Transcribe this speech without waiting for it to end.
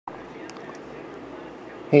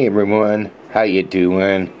Hey everyone, how you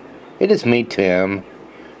doing? It is me, Tim.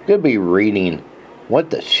 Gonna be reading What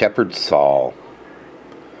the Shepherd Saw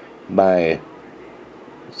by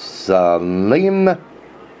Selma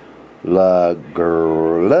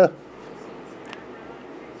Lagerlof,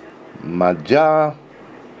 Maja,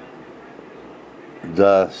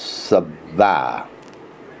 Dusikova.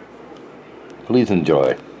 Please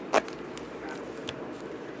enjoy.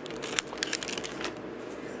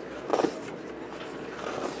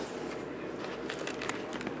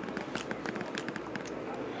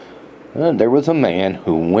 There was a man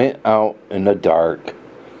who went out in the dark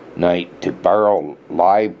night to borrow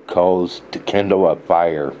live coals to kindle a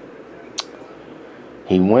fire.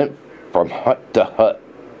 He went from hut to hut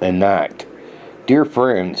and knocked. "Dear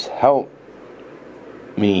friends, help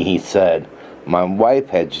me," he said. "My wife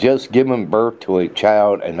has just given birth to a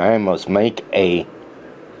child and I must make a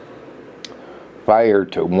fire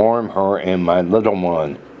to warm her and my little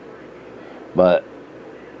one." But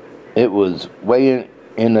it was way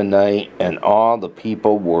in the night, and all the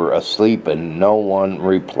people were asleep, and no one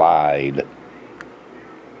replied.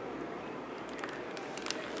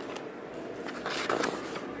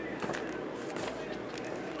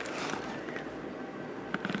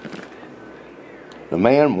 The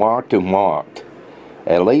man walked and walked.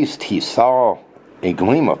 At least he saw a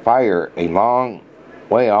gleam of fire a long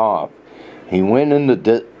way off. He went in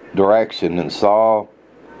the direction and saw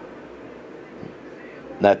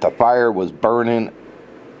that the fire was burning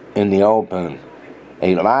in the open.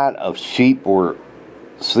 A lot of sheep were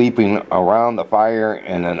sleeping around the fire,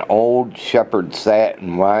 and an old shepherd sat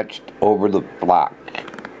and watched over the flock.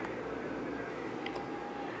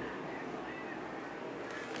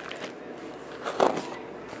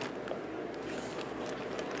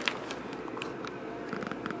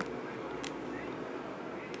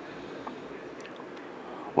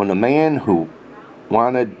 When the man who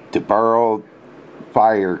wanted to borrow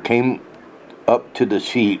fire came up to the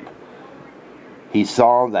sheep, he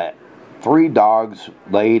saw that 3 dogs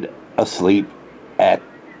laid asleep at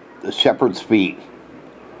the shepherd's feet.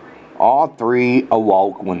 All 3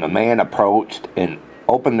 awoke when the man approached and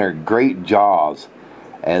opened their great jaws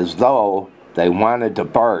as though they wanted to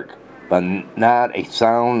bark, but not a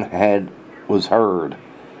sound was heard.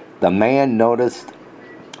 The man noticed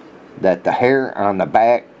that the hair on the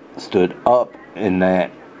back stood up and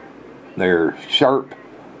that their sharp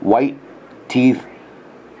white teeth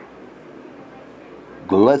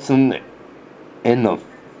glistened in the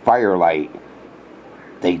firelight.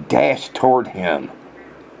 They dashed toward him.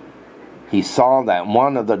 He saw that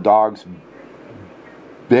one of the dogs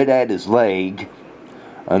bit at his leg,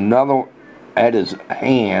 another at his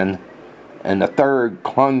hand, and the third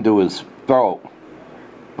clung to his throat.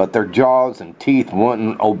 But their jaws and teeth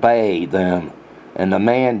wouldn't obey them, and the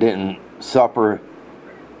man didn't suffer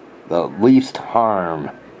the least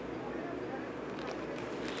harm.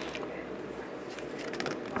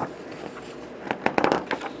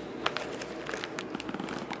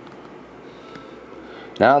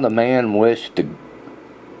 Now the man wished to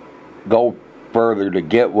go further to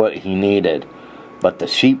get what he needed, but the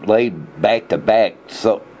sheep laid back to back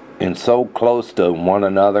so close to one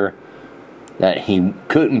another that he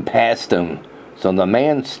couldn't pass them. So the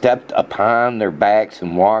man stepped upon their backs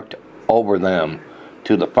and walked over them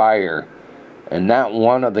to the fire, and not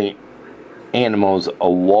one of the animals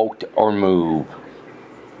awoke or moved.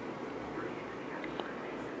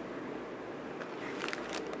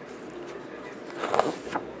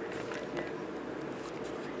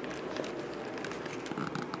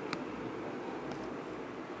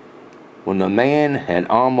 When the man had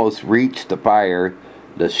almost reached the fire,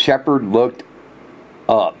 the shepherd looked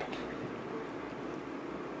up.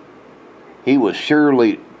 He was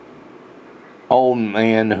surely old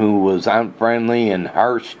man who was unfriendly and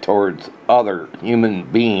harsh towards other human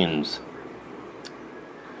beings.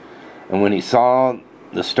 And when he saw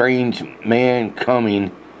the strange man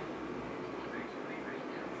coming,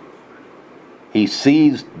 he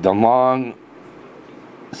seized the long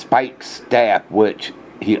spiked staff which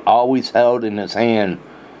he always held in his hand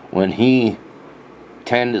when he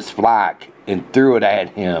tended his flock and threw it at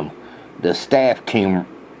him. The staff came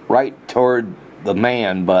right toward the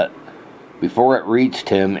man, but before it reached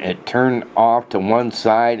him, it turned off to one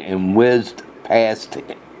side and whizzed past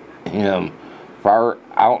him far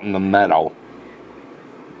out in the meadow.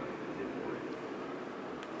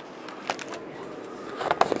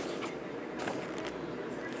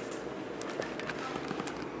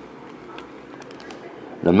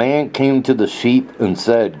 The man came to the sheep and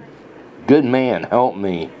said, "Good man, help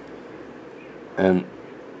me, and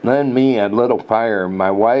lend me a little fire.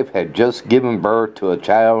 My wife had just given birth to a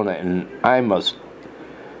child, and I must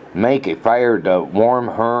make a fire to warm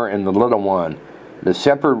her and the little one. The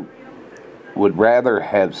shepherd would rather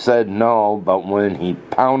have said no, but when he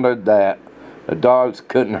pounded that the dogs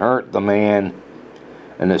couldn't hurt the man,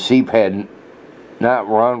 and the sheep had not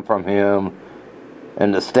run from him,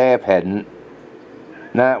 and the staff had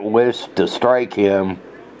not wished to strike him,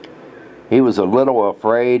 he was a little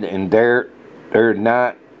afraid and dared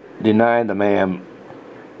not deny the man,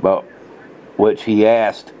 but which he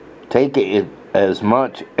asked. "Take it as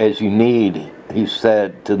much as you need," he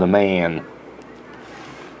said to the man.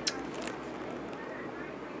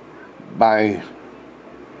 By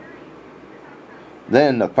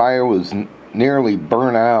then the fire was nearly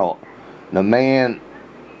burnt out.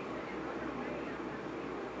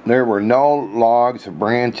 There were no logs or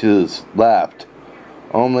branches left,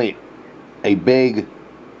 only a big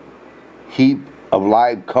heap of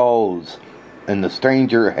live coals, and the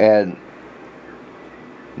stranger had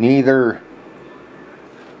neither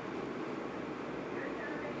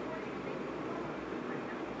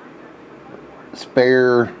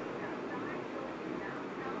spare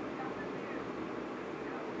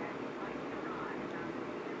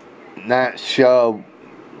not shoved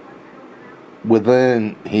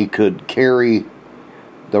within he could carry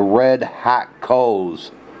the red hot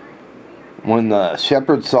coals. When the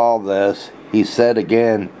shepherd saw this, he said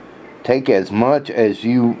again, "Take as much as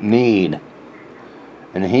you need."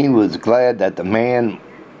 And he was glad that the man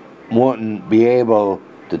wouldn't be able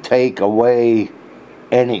to take away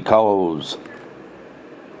any coals.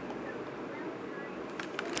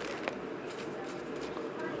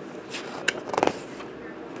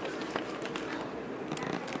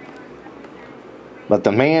 But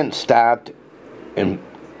the man stopped and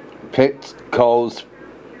picked coals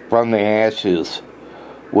from the ashes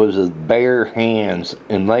with his bare hands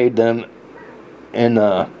and laid them in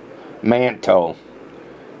a mantle.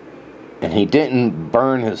 And he didn't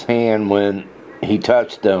burn his hand when he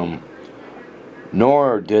touched them,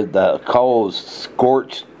 nor did the coals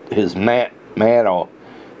scorch his mantle.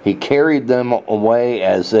 He carried them away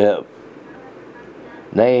as if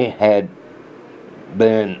they had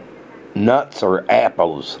been nuts or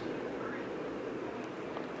apples.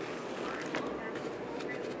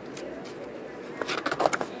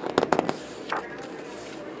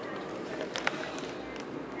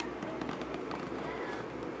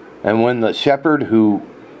 And when the shepherd, who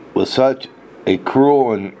was such a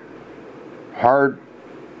cruel and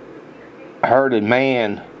hard-hearted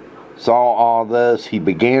man, saw all this, he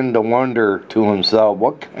began to wonder to himself,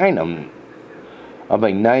 what kind of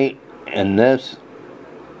a night in this,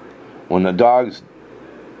 when the dogs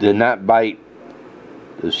did not bite,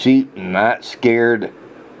 the sheep not scared,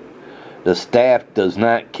 the staff does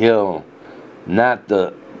not kill, not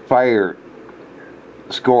the fire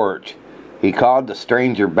scorch. He called the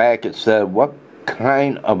stranger back and said, "What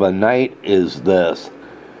kind of a night is this?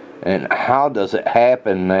 And how does it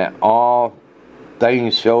happen that all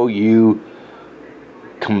things show you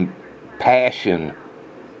compassion?"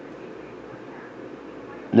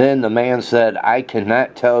 Then the man said, "I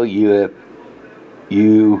cannot tell you if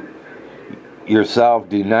you yourself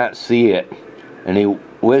do not see it." And he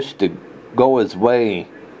wished to go his way,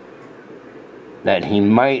 that he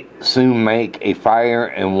might soon make a fire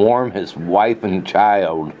and warm his wife and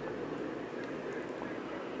child.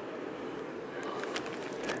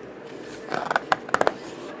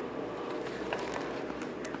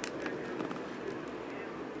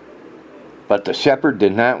 But the shepherd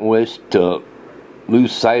did not wish to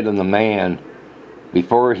lose sight of the man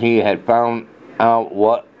before he had found out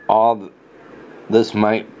what all this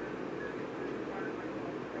might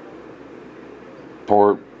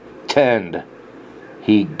portend.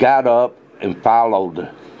 He got up and followed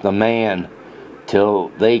the man till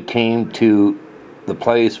they came to the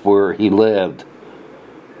place where he lived.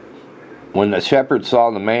 When the shepherd saw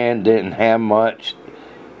the man didn't have much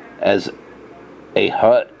as a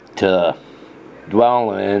hut to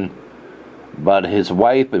dwell in, but his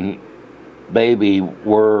wife and baby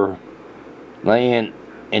were laying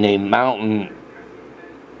in a mountain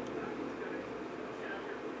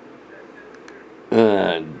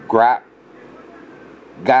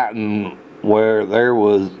gotten where there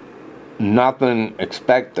was nothing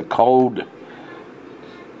except the cold,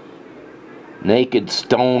 naked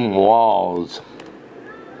stone walls.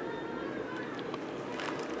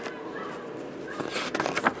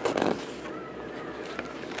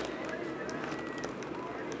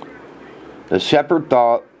 The shepherd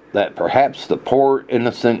thought that perhaps the poor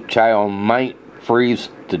innocent child might freeze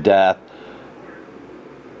to death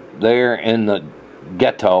there in the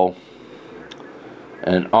ghetto,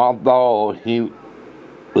 and although he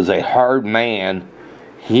was a hard man,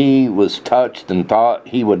 he was touched and thought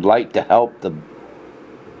he would like to help the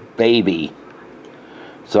baby.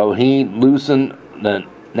 So he loosened the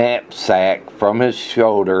knapsack from his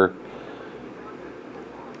shoulder,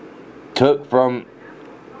 took from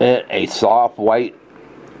it a soft white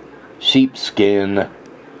sheepskin,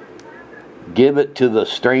 give it to the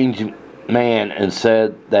strange man, and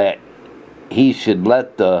said that he should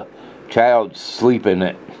let the child sleep in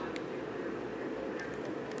it.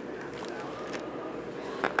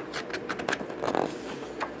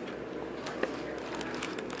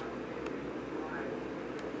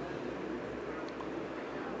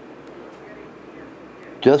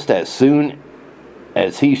 Just as soon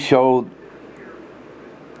as he showed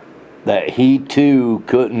that he too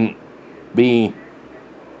couldn't be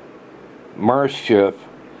mischief,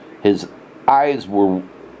 his eyes were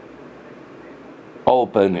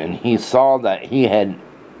open, and he saw that he had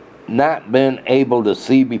not been able to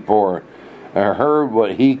see before, and heard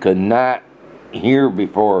what he could not hear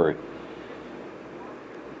before.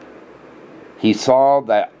 He saw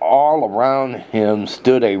that all around him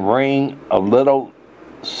stood a ring of little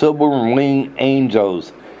silver-winged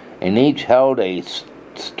angels, and each held a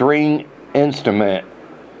string instrument,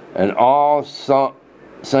 and all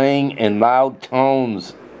sang in loud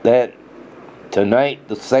tones that tonight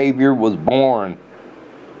the Savior was born,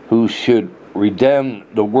 who should redeem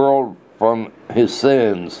the world from his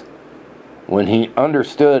sins. When he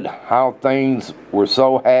understood how things were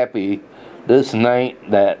so happy this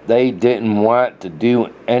night that they didn't want to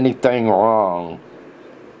do anything wrong.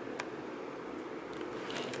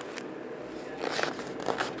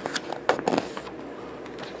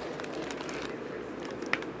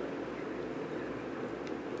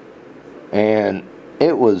 And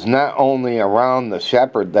it was not only around the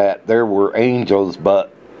shepherd that there were angels,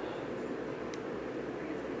 but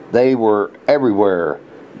they were everywhere.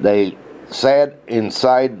 They sat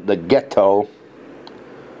inside the ghetto.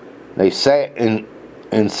 They sat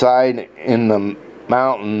inside in the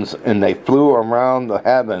mountains, and they flew around the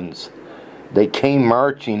heavens. They came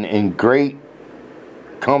marching in great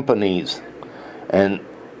companies, and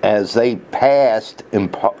as they passed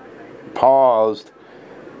and paused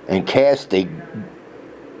and cast a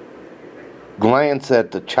glance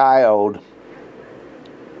at the child,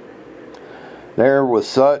 there was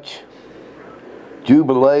such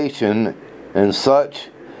jubilation and such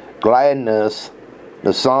gladness.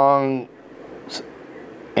 The songs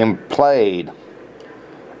and played,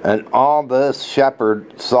 and all this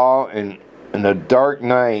shepherd saw in a dark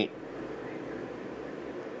night,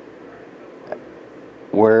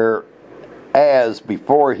 whereas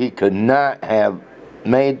before he could not have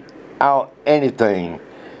made out anything.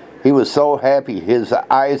 He was so happy his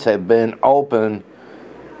eyes had been opened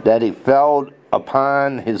that he fell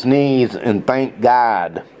upon his knees and thanked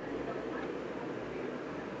God.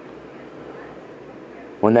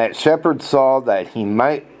 When that shepherd saw that he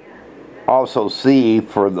might also see,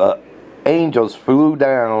 for the angels flew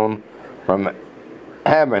down from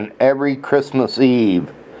heaven every Christmas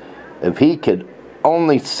Eve, if he could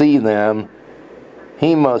only see them,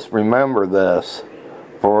 he must remember this,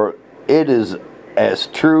 for it is as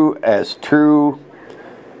true as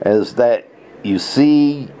that you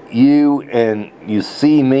see you and you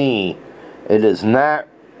see me. It is not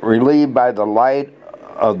relieved by the light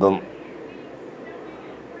of the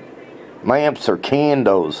lamps or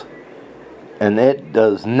candles, and it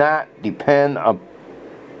does not depend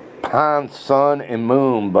upon sun and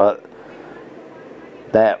moon, but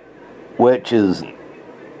that which is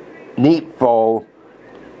needful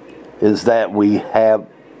is that we have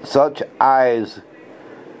such eyes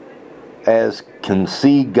as can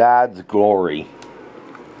see God's glory.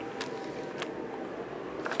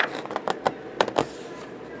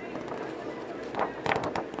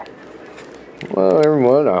 Well,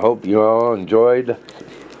 everyone, I hope you all enjoyed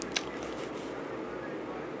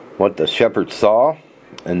what the shepherd saw,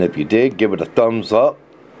 and if you did, give it a thumbs up.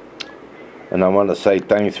 And I want to say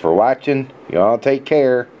thanks for watching. You all take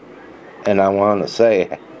care, and I want to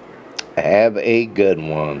say have a good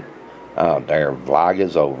one. Oh, their vlog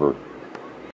is over.